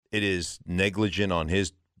it is negligent on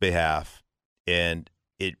his behalf, and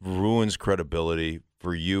it ruins credibility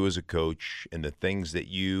for you as a coach and the things that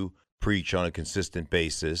you preach on a consistent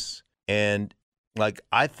basis. And, like,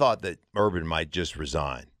 I thought that Urban might just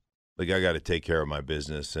resign. Like, I got to take care of my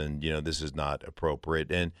business, and, this is not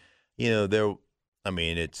appropriate. And,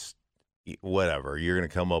 it's whatever. You're going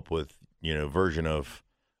to come up with, version of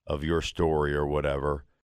your story or whatever.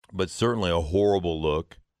 But certainly a horrible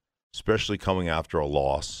look, especially coming after a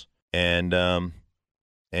loss. And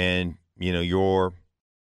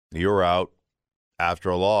you're out after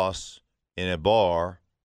a loss in a bar,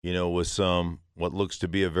 with some what looks to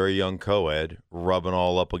be a very young co-ed rubbing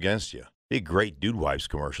all up against you. Be a great Dude Wipes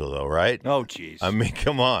commercial, though, right? Oh, jeez. I mean,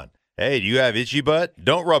 come on. Hey, do you have itchy butt?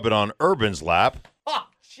 Don't rub it on Urban's lap. Oh,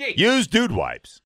 jeez. Use Dude Wipes.